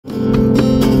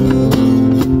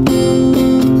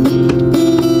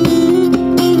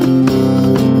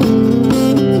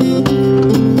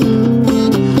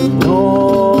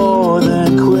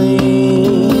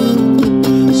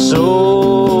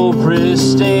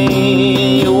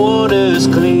rain, your water's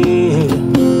clear.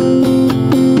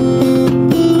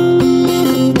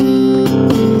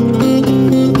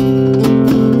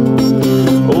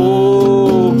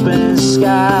 Open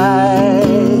sky,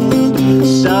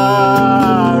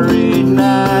 starry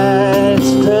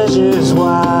nights, pleasures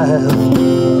wild.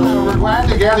 We're glad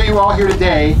to gather you all here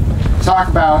today to talk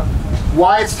about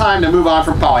why it's time to move on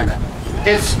from PolyMet.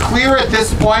 It's clear at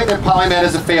this point that PolyMet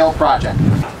is a failed project.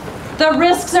 The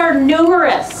risks are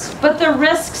numerous, but the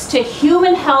risks to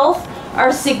human health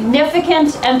are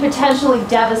significant and potentially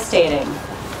devastating.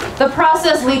 The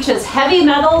process leaches heavy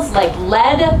metals like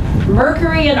lead,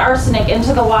 mercury, and arsenic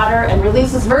into the water and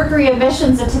releases mercury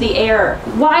emissions into the air.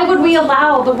 Why would we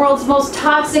allow the world's most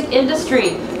toxic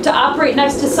industry to operate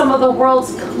next to some of the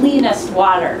world's cleanest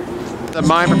water? The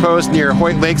mine proposed near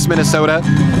Hoyt Lakes, Minnesota.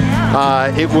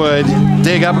 It would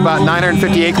dig up about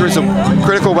 950 acres of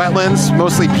critical wetlands,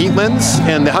 mostly peatlands,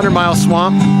 and the 100-mile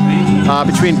swamp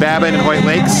between Babbitt and Hoyt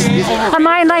Lakes. A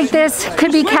mine like this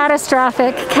could be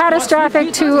catastrophic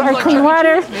to our clean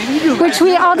water, which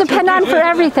we all depend on for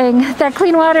everything. That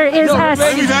clean water is us.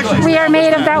 We are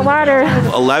made of that water.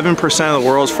 11% of the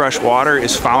world's fresh water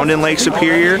is found in Lake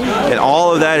Superior, and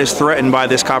all of that is threatened by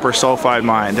this copper sulfide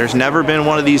mine. There's never been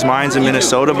one of these mines in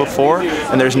Minnesota before,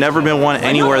 and there's never been one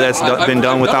anywhere that's been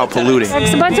done without polluting.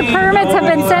 A bunch of permits have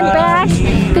been sent back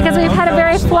because we've had a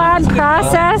very flawed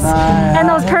process, and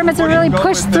those permits are really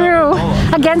pushed through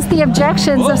against the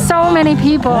objections of so many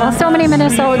people, so many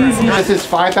Minnesotans. This is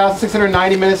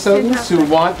 5,690 Minnesotans who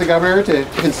want the governor to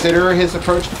consider his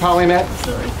approach to PolyMet,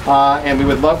 and we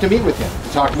would love to meet with him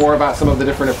to talk more about some of the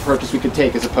different approaches we could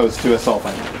take as opposed to a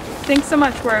sulfide. Thanks so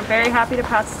much. We're very happy to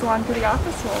pass this along to the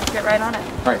office. We'll get right on it.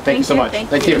 All right, thank you so much.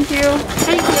 Thank you.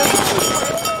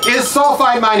 Is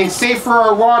sulfide mining safe for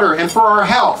our water and for our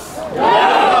health?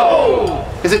 No!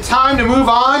 Is it time to move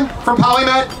on from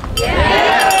PolyMet?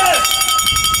 Yes!